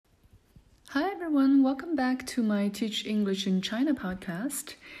Hi everyone, welcome back to my Teach English in China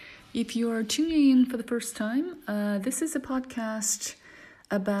podcast. If you are tuning in for the first time, this is a podcast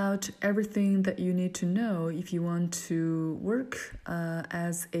about everything that you need to know if you want to work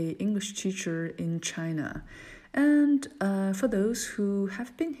as an English teacher in China. And for those who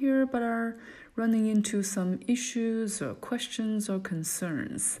have been here but are running into some issues or questions or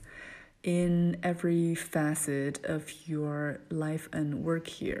concerns in every facet of your life and work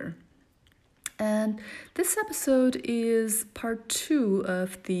here. And this episode is part 2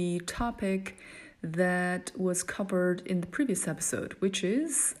 of the topic that was covered in the previous episode, which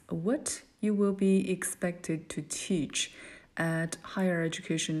is what you will be expected to teach at higher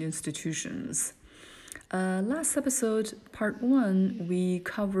education institutions. Last episode, part 1, we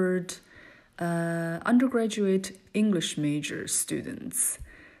covered undergraduate English major students.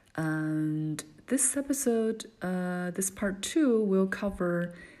 And this episode, this part 2, will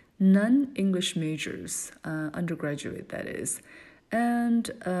cover non-English majors, undergraduate that is, and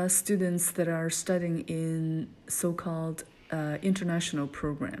students that are studying in so-called international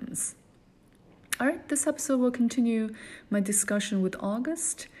programs. All right, this episode will continue my discussion with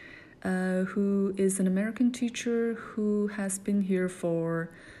August, who is an American teacher who has been here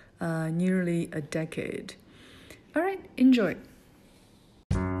for nearly a decade. All right, enjoy.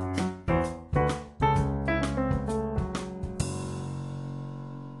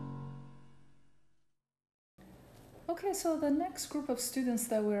 Okay, so the next group of students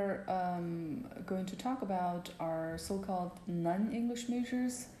that we're going to talk about are so-called non-English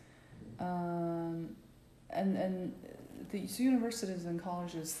majors, and these universities and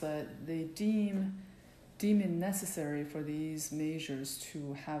colleges that they deem it necessary for these majors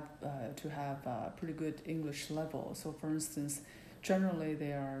to have a pretty good English level. So, for instance, generally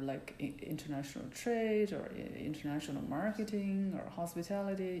they are like international trade or international marketing or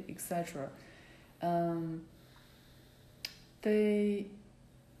hospitality, etc. They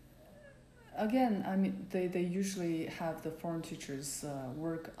usually have the foreign teachers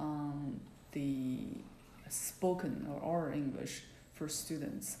work on the spoken or oral English for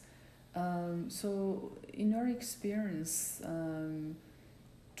students. So in your experience,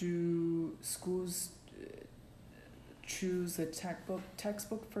 do schools choose a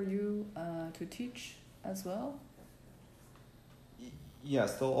textbook for you to teach as well?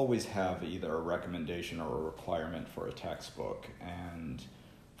 Yes, they'll always have either a recommendation or a requirement for a textbook. And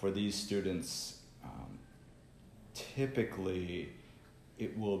for these students, typically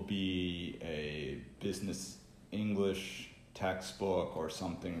it will be a business English textbook or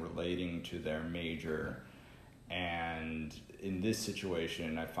something relating to their major. And in this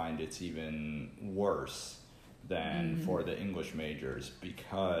situation, I find it's even worse than for the English majors,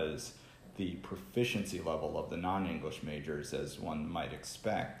 because the proficiency level of the non-English majors, as one might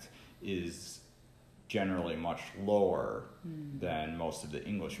expect, is generally much lower than most of the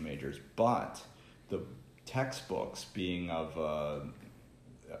English majors. But the textbooks, being of a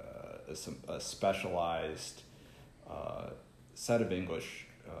specialized set of English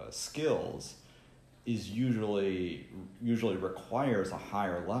skills, is usually requires a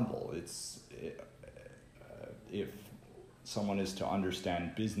higher level. If someone is to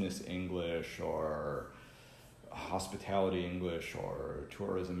understand business English or hospitality English or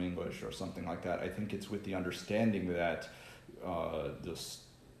tourism English or something like that, I think it's with the understanding that the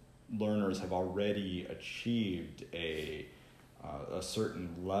learners have already achieved a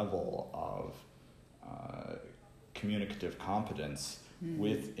certain level of communicative competence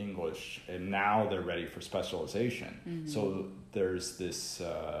with English, and now they're ready for specialization. So there's this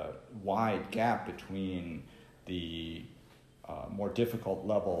wide gap between the more difficult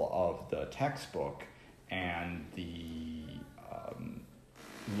level of the textbook and the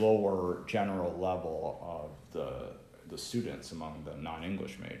lower general level of the students among the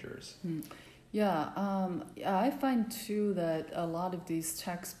non-English majors. Yeah, I find too that a lot of these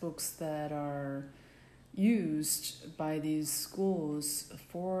textbooks that are used by these schools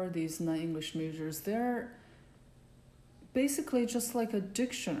for these non-English majors, they're basically just like a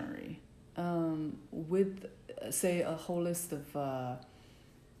dictionary with, say, a whole list of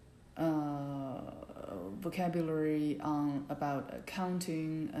vocabulary about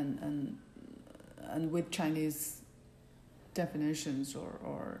accounting and with Chinese definitions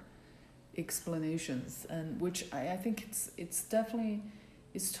or explanations, and which I think it's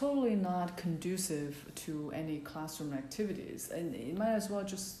totally not conducive to any classroom activities, and you might as well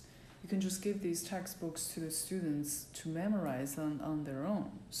you can just give these textbooks to the students to memorize on their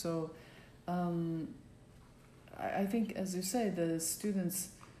own. So I think, as you say, the students,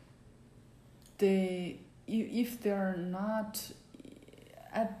 if they're not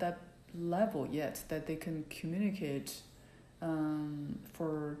at that level yet that they can communicate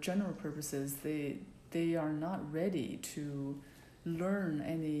for general purposes. They are not ready to learn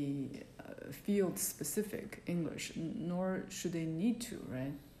any field-specific English, nor should they need to,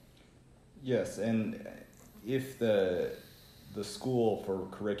 right? Yes, and if the school, for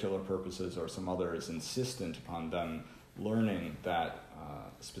curricular purposes or some other, is insistent upon them learning that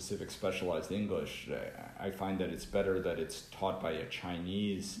specific specialized English, I find that it's better that it's taught by a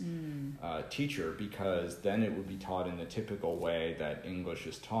Chinese teacher, because then it would be taught in the typical way that English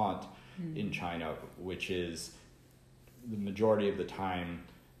is taught in China, which is the majority of the time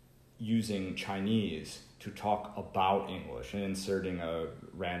using Chinese to talk about English and inserting a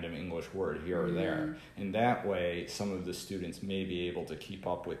random English word here or there. In that way, some of the students may be able to keep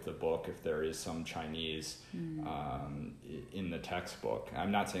up with the book if there is some Chinese in the textbook.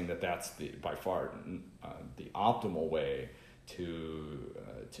 I'm not saying that that's by far the optimal way to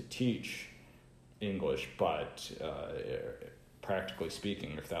teach English, but practically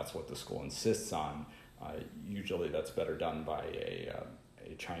speaking, if that's what the school insists on, usually that's better done by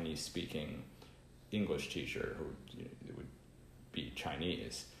a Chinese-speaking English teacher who would be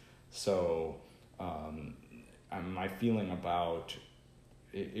Chinese. So my feeling about,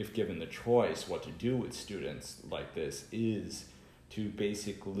 if given the choice, what to do with students like this is to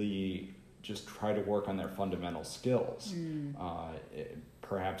basically just try to work on their fundamental skills.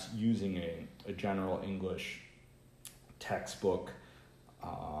 Perhaps using a general English textbook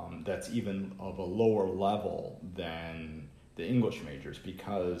that's even of a lower level than the English majors,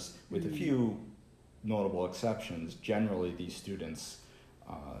 because with a few notable exceptions, generally these students'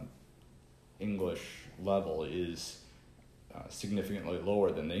 English level is significantly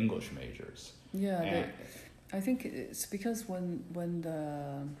lower than the English majors. Yeah, I think it's because when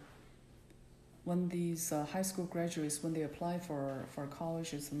these high school graduates, when they apply for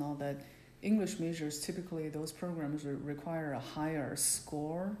colleges and all that, English majors, typically those programs require a higher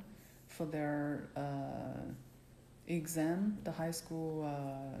score for their exam, the high school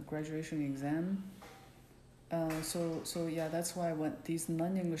graduation exam. So yeah, that's why when these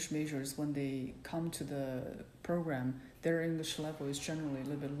non-English majors, when they come to the program, their English level is generally a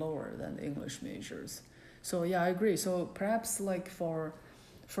little bit lower than the English majors. So yeah, I agree. So perhaps like for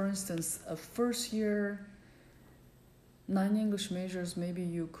instance, a first year non-English majors, maybe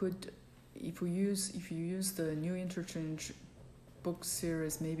you could, if you use the New Interchange book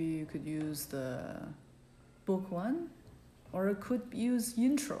series, maybe you could use the book 1, or it could use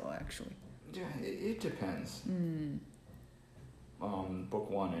intro actually. Yeah, it depends. Book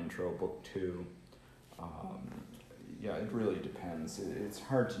 1, intro, book 2. Yeah, it really depends. It's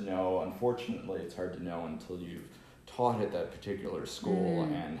hard to know. Unfortunately, it's hard to know until you've taught at that particular school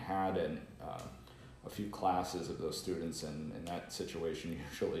and had a few classes of those students. And in that situation,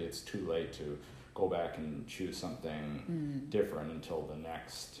 usually it's too late to go back and choose something different until the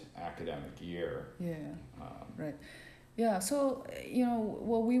next academic year. Yeah, right. Yeah, so,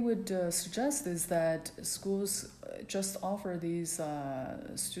 what we would suggest is that schools just offer these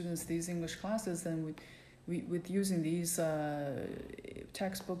students these English classes, and with using these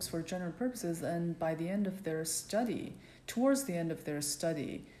textbooks for general purposes, and by the end of their study, towards the end of their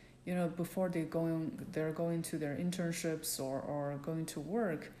study, before they're going to their internships or going to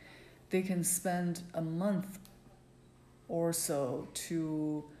work, they can spend a month or so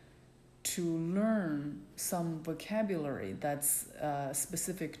to learn some vocabulary that's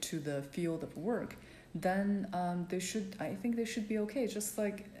specific to the field of work. Then I think they should be okay. Just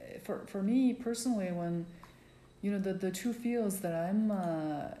like for me personally, when the two fields that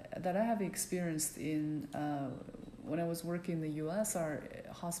that I have experienced in when I was working in the U.S. are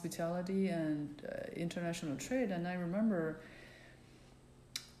hospitality and international trade. And I remember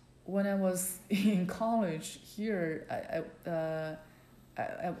when I was in college here, at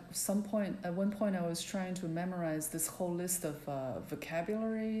one point I was trying to memorize this whole list of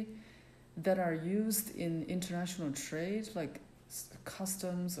vocabulary that are used in international trade, like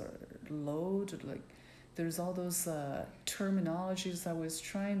customs or load, like there's all those terminologies. I was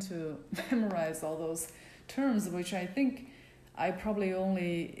trying to memorize all those terms, which I think I probably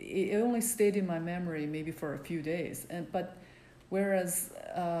it only stayed in my memory maybe for a few days. But whereas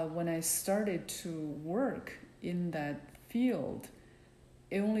when I started to work in that field,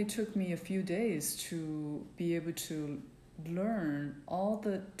 it only took me a few days to be able to learn all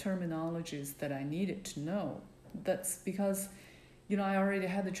the terminologies that I needed to know. That's because, I already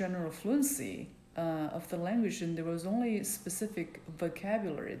had the general fluency of the language, and there was only specific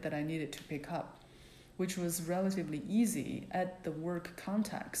vocabulary that I needed to pick up, which was relatively easy at the work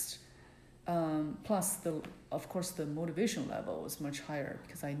context. Plus, of course, the motivation level was much higher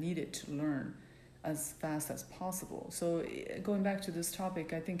because I needed to learn as fast as possible. So going back to this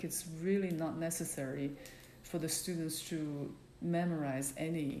topic, I think it's really not necessary for the students to memorize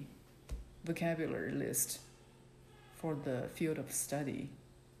any vocabulary list for the field of study.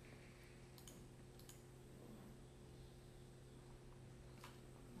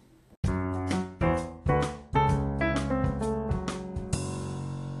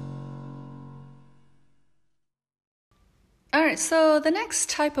 All right, so the next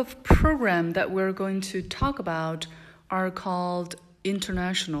type of program that we're going to talk about are called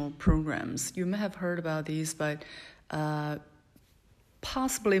international programs. You may have heard about these, but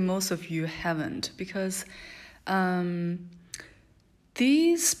possibly most of you haven't, because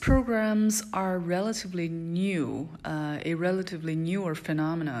these programs are relatively new, a relatively newer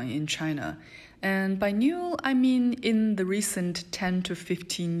phenomenon in China. And by new, I mean in the recent 10 to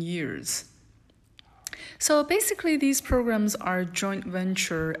 15 years. So basically, these programs are joint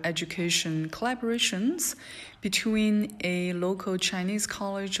venture education collaborations between a local Chinese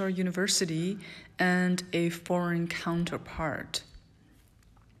college or university and a foreign counterpart.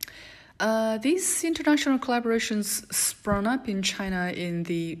 These international collaborations sprung up in China in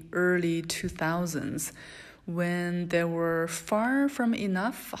the early 2000s, when there were far from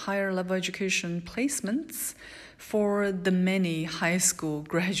enough higher level education placements for the many high school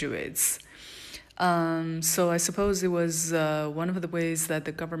graduates. So I suppose it was one of the ways that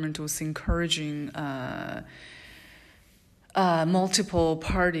the government was encouraging multiple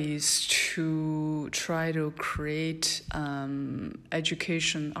parties to try to create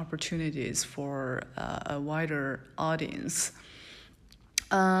education opportunities for a wider audience.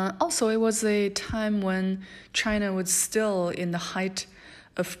 Also, it was a time when China was still in the height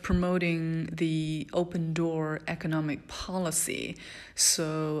of promoting the open door economic policy.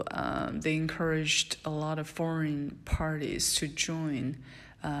 So they encouraged a lot of foreign parties to join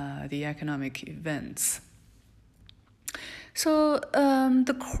the economic events. So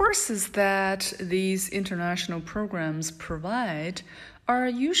the courses that these international programs provide are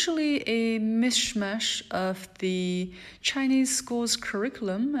usually a mishmash of the Chinese school's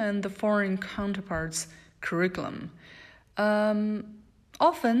curriculum and the foreign counterparts' curriculum.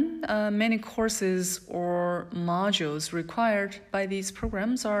 Often, many courses or modules required by these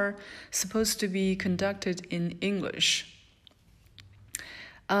programs are supposed to be conducted in English.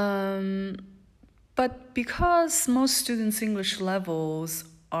 But because most students' English levels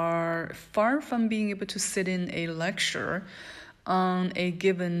are far from being able to sit in a lecture on a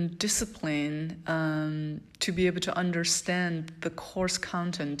given discipline to be able to understand the course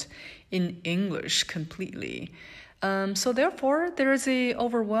content in English completely. So therefore, there is an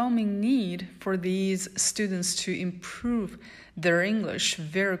overwhelming need for these students to improve their English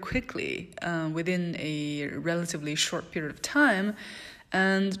very quickly within a relatively short period of time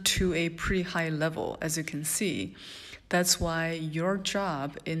and to a pretty high level, as you can see. That's why your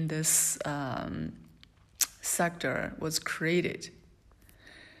job in this sector was created.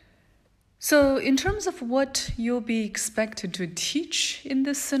 So in terms of what you'll be expected to teach in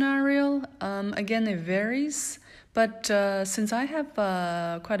this scenario, again, it varies. But since I have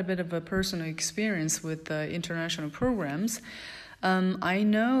quite a bit of a personal experience with international programs, I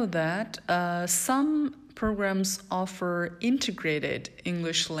know that some programs offer integrated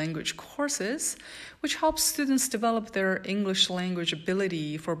English language courses, which helps students develop their English language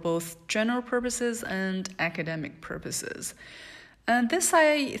ability for both general purposes and academic purposes. And this,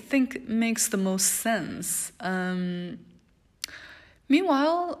 I think, makes the most sense.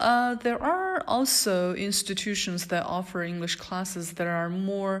 Meanwhile, there are also institutions that offer English classes that are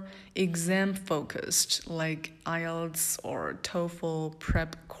more exam-focused, like IELTS or TOEFL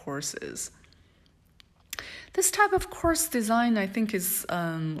prep courses. This type of course design, I think, is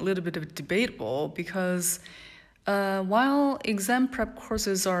a little bit debatable because while exam prep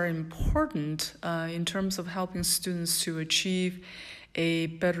courses are important in terms of helping students to achieve a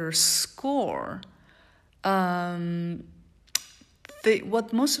better score,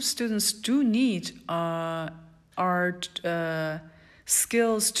 what most of students do need are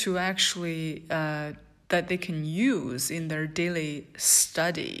skills to actually that they can use in their daily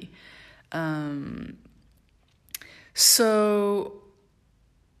study.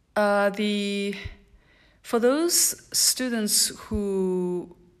 For those students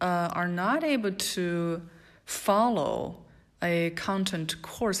who are not able to follow a content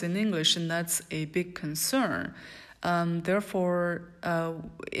course in English, and that's a big concern. Therefore,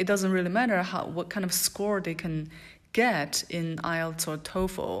 it doesn't really matter what kind of score they can get in IELTS or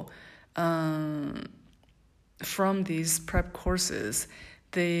TOEFL from these prep courses.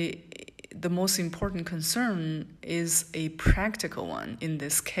 the most important concern is a practical one in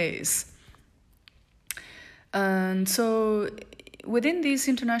this case. And so within these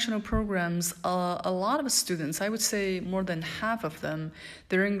international programs, a lot of students, I would say more than half of them,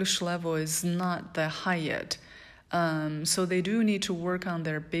 their English level is not that high yet. So they do need to work on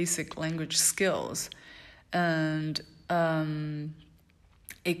their basic language skills. And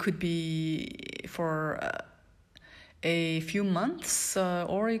it could be for a few months,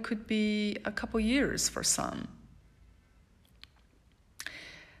 or it could be a couple years for some.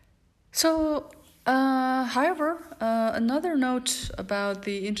 So, however, another note about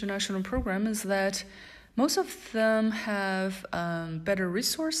the international program is that most of them have better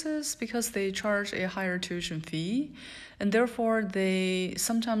resources because they charge a higher tuition fee, and therefore they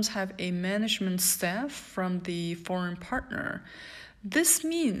sometimes have a management staff from the foreign partner. This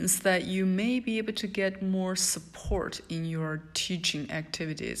means that you may be able to get more support in your teaching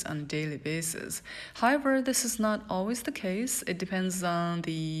activities on a daily basis. However, this is not always the case. It depends on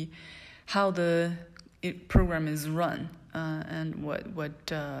how the program is run and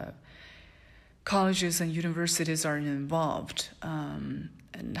what colleges and universities are involved, and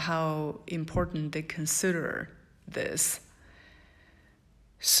how important they consider this.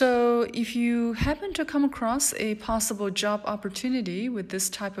 So if you happen to come across a possible job opportunity with this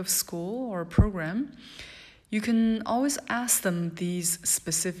type of school or program, you can always ask them these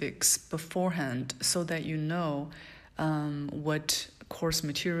specifics beforehand so that you know what course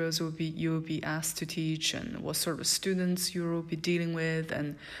materials you will be asked to teach and what sort of students you will be dealing with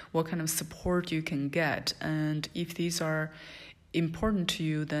and what kind of support you can get. And if these are important to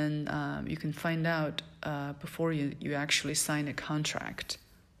you, then you can find out before you actually sign a contract.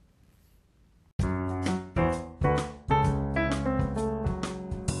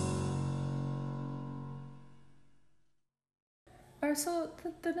 All right, so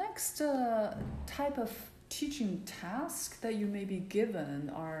the next type of teaching task that you may be given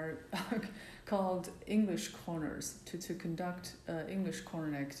are called English corners, to conduct English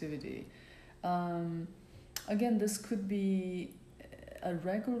corner activity. Again, this could be a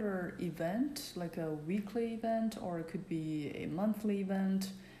regular event, like a weekly event, or it could be a monthly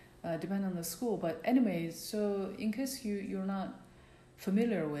event, depending on the school. But anyway, so in case you're not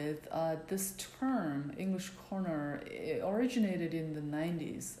familiar with this term, English corner, it originated in the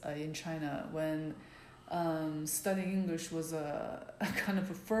 90s in China when studying English was a kind of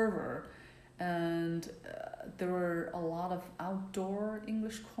a fervor, and there were a lot of outdoor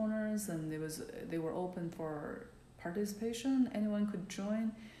English corners, and they were open for participation. Anyone could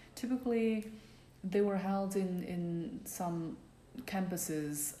join. Typically, they were held in some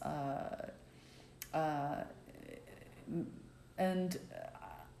campuses, and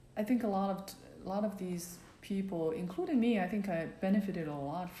I think a lot of these people, including me, I think I benefited a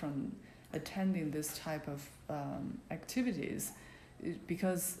lot from attending this type of activities,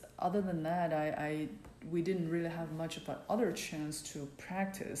 because other than that, we didn't really have much of other chance to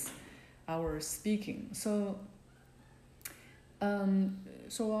practice our speaking. So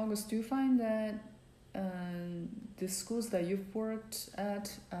August, do you find that the schools that you've worked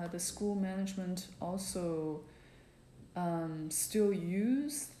at, the school management also still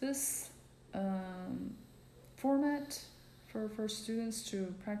use this format for students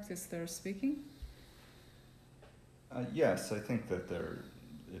to practice their speaking? Yes, I think that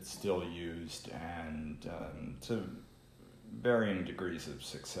it's still used, and to varying degrees of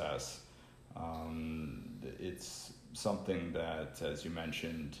success. It's something that, as you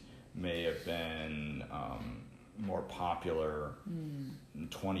mentioned, may have been more popular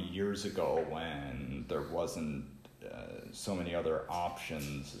 20 years ago when there wasn't so many other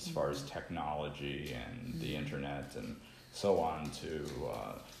options as far as technology and the internet and so on to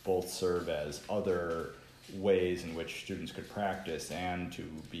both serve as other ways in which students could practice and to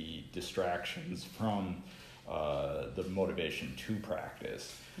be distractions from the motivation to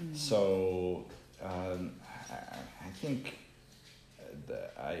practice. So I think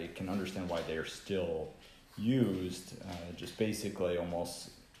I can understand why they're still used, just basically almost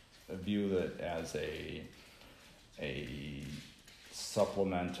view it as a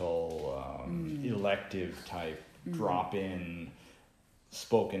supplemental elective type drop-in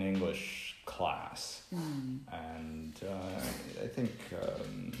spoken English class. And I think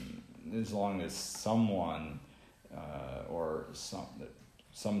as long as someone or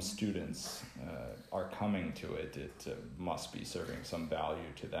some students are coming to it, it must be serving some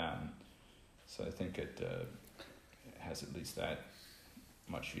value to them. So I think it has at least that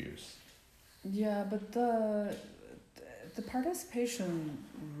much use. Yeah, but the participation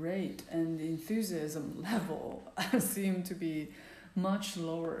rate and enthusiasm level seem to be much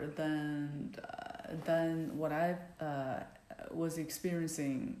lower than what I was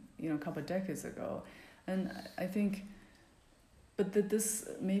experiencing, a couple of decades ago, and I think, but this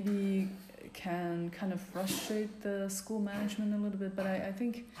maybe can kind of frustrate the school management a little bit. But I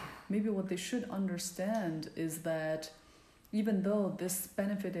think maybe what they should understand is that even though this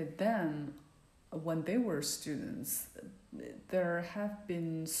benefited them when they were students, there have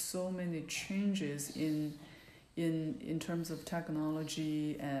been so many changes in terms of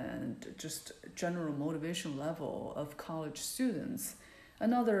technology and just general motivation level of college students,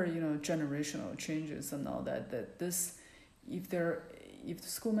 and other generational changes and all that this, if the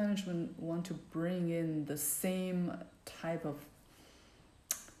school management want to bring in the same type of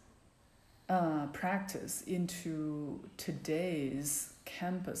practice into today's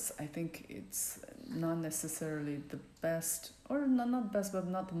campus, I think it's not necessarily the best, or not best, but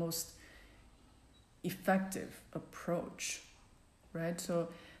not the most effective approach, right? So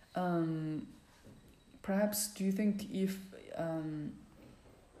perhaps, do you think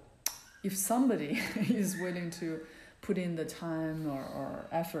if somebody is willing to put in the time or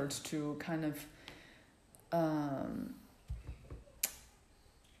effort to kind of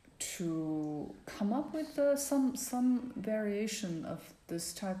to come up with some variation of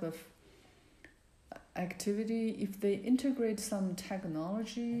this type of activity, if they integrate some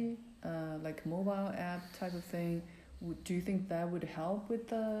technology, like mobile app type of thing, do you think that would help with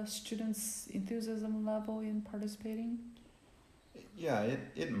the students' enthusiasm level in participating? Yeah,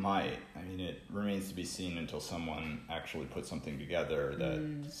 it might. I mean, it remains to be seen until someone actually puts something together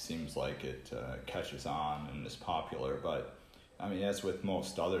that seems like it catches on and is popular. But, I mean, as with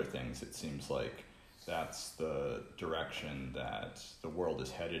most other things, it seems like that's the direction that the world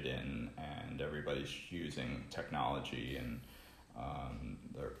is headed in, and everybody's using technology and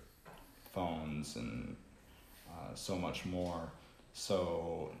their phones and so much more.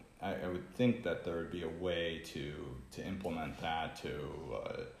 So I would think that there would be a way to implement that, to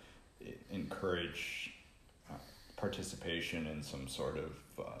encourage participation in some sort of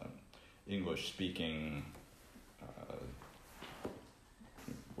English-speaking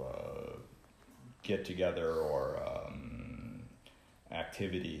get-together or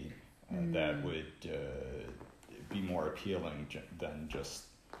activity that would be more appealing than just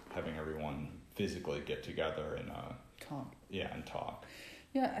having everyone physically get together and talk. Yeah, and talk.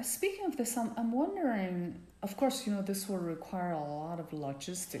 Yeah, speaking of this, I'm wondering, of course, this will require a lot of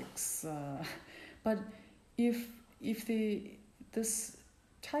logistics, but if this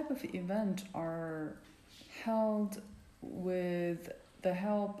type of event are held with the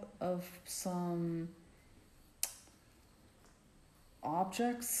help of some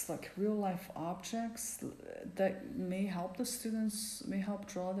objects, like real life objects that may help the students, may help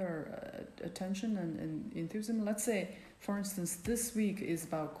draw their attention and enthusiasm. Let's say, for instance, this week is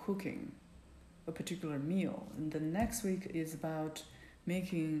about cooking a particular meal, and the next week is about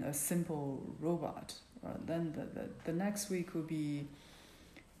making a simple robot. Then the next week will be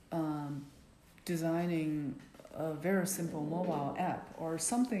designing a very simple mobile app or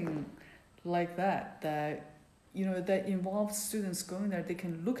something like that that involves students going there. They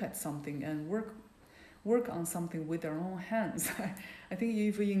can look at something and work on something with their own hands. I think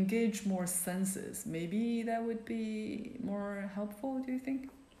if we engage more senses, maybe that would be more helpful, do you think?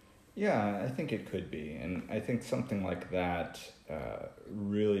 Yeah, I think it could be. And I think something like that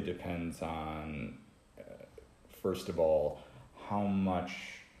really depends on, first of all, how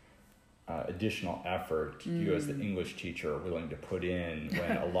much additional effort you as the English teacher are willing to put in,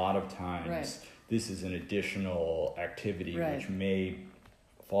 when a lot of times right. This is an additional activity right. which may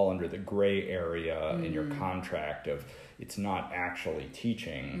fall under the gray area in your contract of it's not actually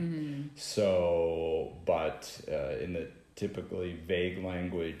teaching. So, but in the typically vague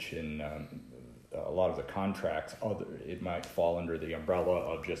language in a lot of the contracts, it might fall under the umbrella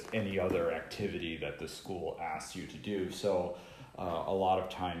of just any other activity that the school asks you to do. So a lot of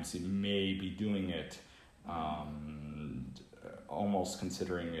times it may be doing it almost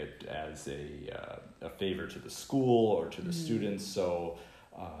considering it as a favor to the school or to the students. So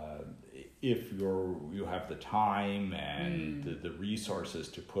if you have the time and the resources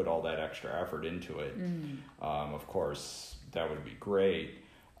to put all that extra effort into it, of course that would be great.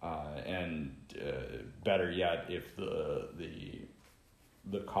 And better yet, if the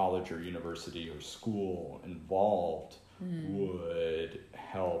college or university or school involved would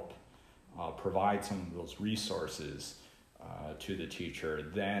help provide some of those resources to the teacher,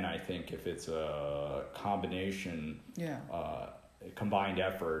 then I think if it's a combination, a combined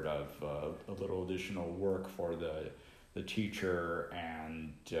effort of a little additional work for the teacher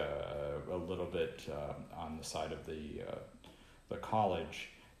and a little bit on the side of the the college,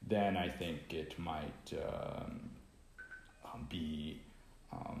 then I think it might be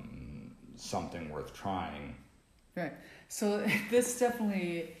something worth trying. Right. So this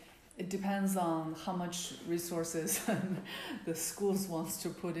definitely, it depends on how much resources the schools wants to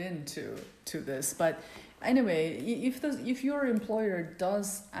put into this. But anyway, if your employer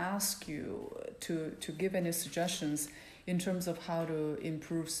does ask you to give any suggestions in terms of how to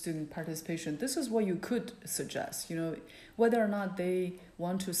improve student participation, this is what you could suggest. Whether or not they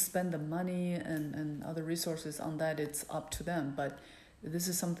want to spend the money and other resources on that, it's up to them. But this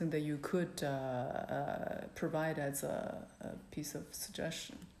is something that you could provide as a piece of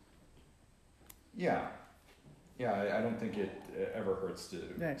suggestion. Yeah, I don't think it ever hurts to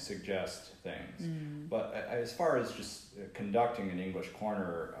suggest things. But as far as just conducting an English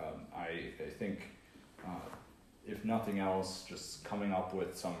corner, I think if nothing else, just coming up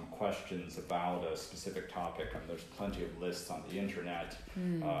with some questions about a specific topic. And there's plenty of lists on the internet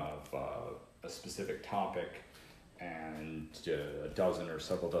of a specific topic, and a dozen or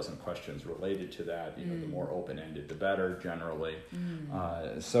several dozen questions related to that. The more open-ended, the better, generally.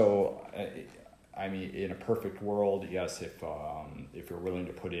 So, I mean, in a perfect world, yes, if you're willing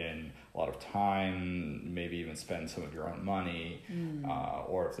to put in a lot of time, maybe even spend some of your own money,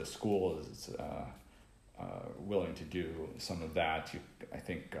 or if the school is willing to do some of that, I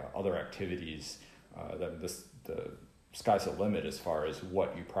think other activities, the sky's the limit as far as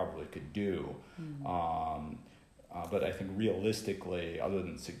what you probably could do. But I think realistically, other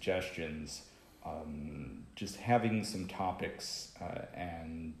than suggestions, just having some topics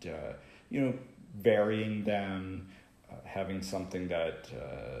and varying them, having something that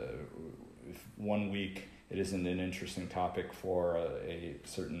if 1 week it isn't an interesting topic for a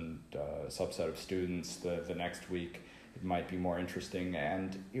certain subset of students, the next week it might be more interesting.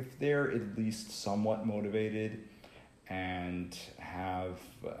 And if they're at least somewhat motivated and have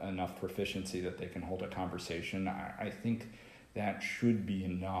enough proficiency that they can hold a conversation, I think that should be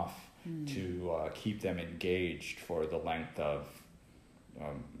enough to keep them engaged for the length of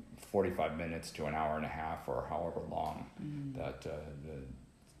 45 minutes to an hour and a half, or however long that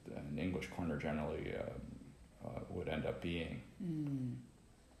an English corner generally would end up being.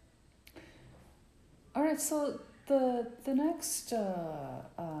 All right, so the next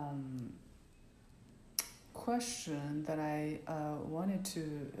question that I wanted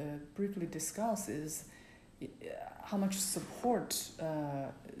to briefly discuss is how much support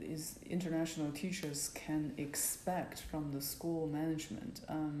is international teachers can expect from the school management.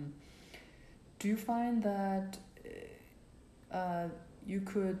 Do you find that you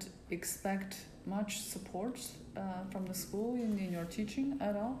could expect much support from the school in your teaching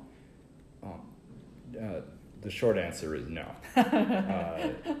at all? The short answer is no.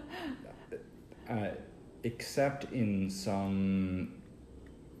 Except in some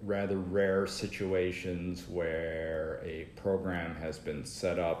rather rare situations where a program has been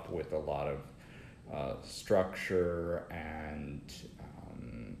set up with a lot of structure, and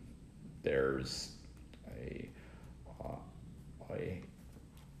there's a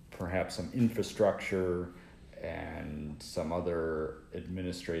perhaps some infrastructure and some other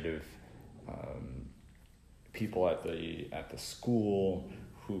administrative people at the school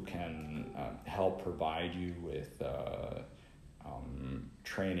who can help provide you with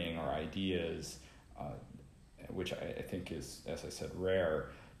training or ideas, which I think is, as I said, rare.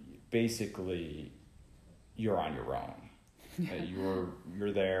 Basically, you're on your own.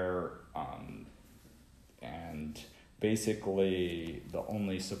 You're there, and basically the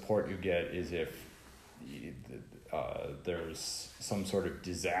only support you get is if there's some sort of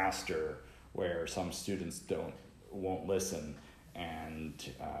disaster where some students won't listen,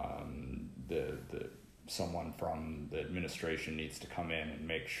 and someone from the administration needs to come in and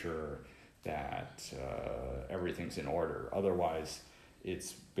make sure that everything's in order. Otherwise,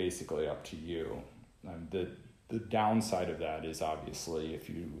 it's basically up to you. The downside of that is obviously if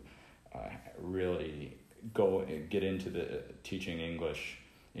you really get into the teaching English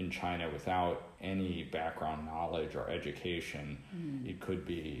in China without any background knowledge or education, it could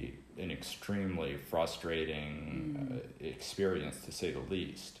be an extremely frustrating experience, to say the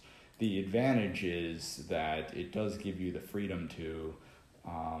least. The advantage is that it does give you the freedom to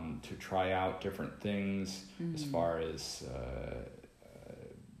try out different things, as far as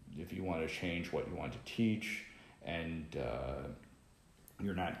if you want to change what you want to teach, and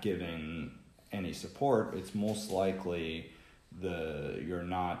you're not given any support, it's most likely you're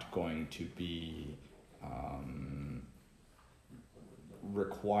not going to be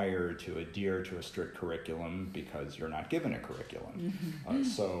required to adhere to a strict curriculum because you're not given a curriculum.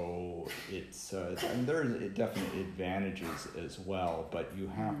 So it's there are definite advantages as well, but you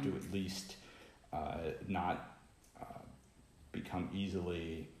have to at least not become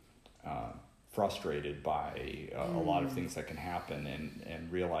easily frustrated by a lot of things that can happen,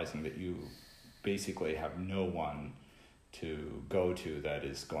 and realizing that you basically have no one to go to that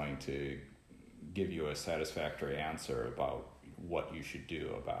is going to give you a satisfactory answer about what you should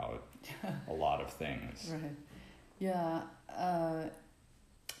do about a lot of things. Right. Yeah.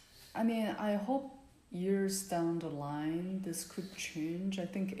 I mean, I hope years down the line this could change. I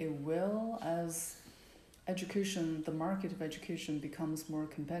think it will, as education, the market of education becomes more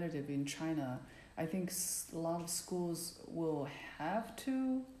competitive in China. I think a lot of schools will have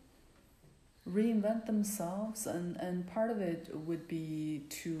to reinvent themselves, and part of it would be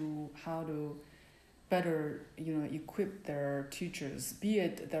to how to better, equip their teachers, be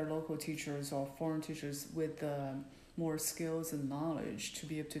it their local teachers or foreign teachers, with more skills and knowledge to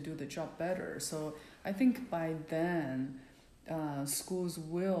be able to do the job better. So I think by then, schools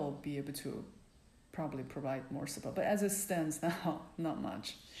will be able to probably provide more support. But as it stands now, not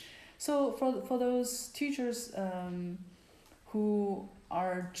much. So for those teachers who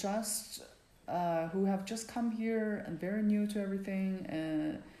are just who have just come here and very new to everything,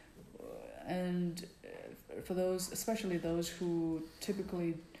 and for those, especially those who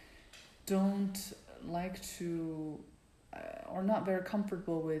typically don't like to or not very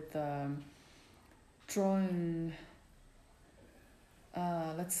comfortable with drawing,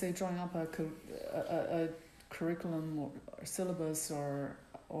 let's say drawing up a curriculum or syllabus or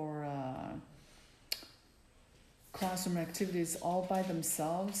classroom activities all by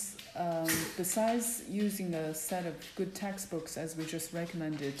themselves. Besides using a set of good textbooks as we just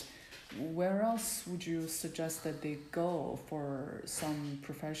recommended, where else would you suggest that they go for some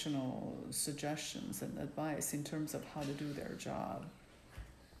professional suggestions and advice in terms of how to do their job?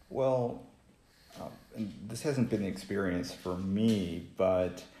 Well, and this hasn't been the experience for me,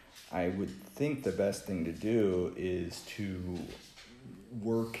 but I would think the best thing to do is to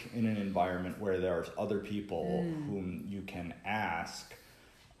work in an environment where there's other people whom you can ask,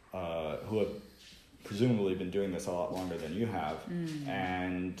 who have presumably been doing this a lot longer than you have,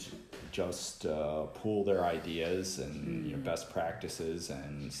 and just pool their ideas and best practices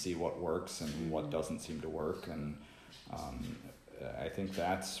and see what works and what doesn't seem to work. And I think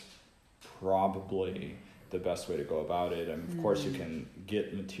that's probably the best way to go about it. And of course you can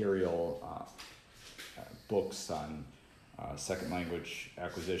get material, books on second language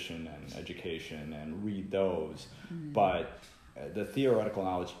acquisition and education and read those, but the theoretical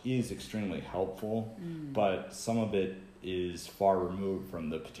knowledge is extremely helpful, but some of it is far removed from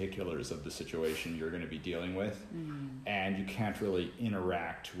the particulars of the situation you're going to be dealing with, and you can't really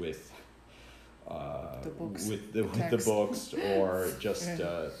interact with the books or just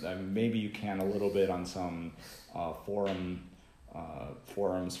maybe you can a little bit on some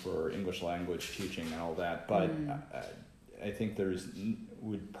forums for English language teaching and all that, but I think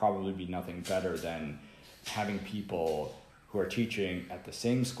would probably be nothing better than having people who are teaching at the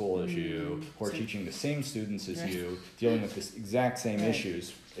same school as you, who are teaching the same students as you, dealing with the exact same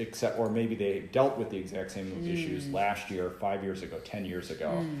issues, or maybe they dealt with the exact same issues last year, 5 years ago, 10 years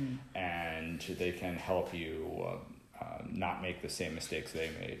ago, and they can help you not make the same mistakes they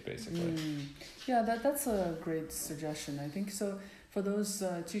made, basically. Yeah, that's a great suggestion. I think so. For those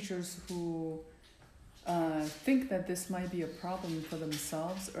teachers who think that this might be a problem for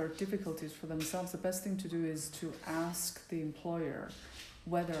themselves or difficulties for themselves, the best thing to do is to ask the employer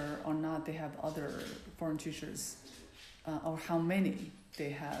whether or not they have other foreign teachers or how many they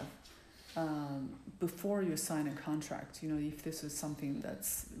have before you sign a contract, if this is something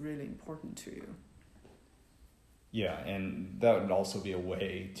that's really important to you. Yeah, and that would also be a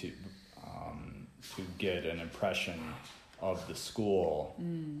way to get an impression of the school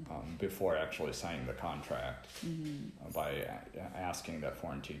before actually signing the contract, by asking that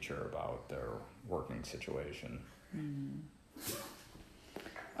foreign teacher about their working situation.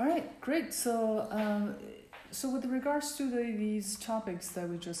 All right, great. So with regards to these topics that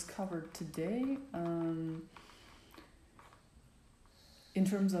we just covered today, in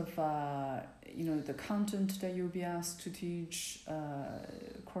terms of the content that you'll be asked to teach,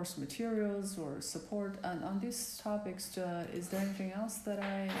 course materials or support, and on these topics, is there anything else that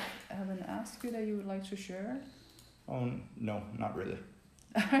I haven't asked you that you would like to share? Oh, no, not really.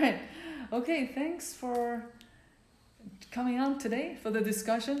 All right. Okay, thanks for coming on today for the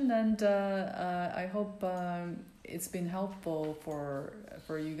discussion, and I hope it's been helpful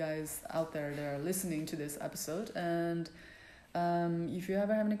for you guys out there that are listening to this episode. And If you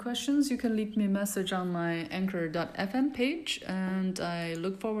ever have any questions, you can leave me a message on my anchor.fm page, and I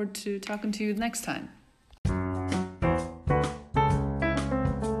look forward to talking to you next time.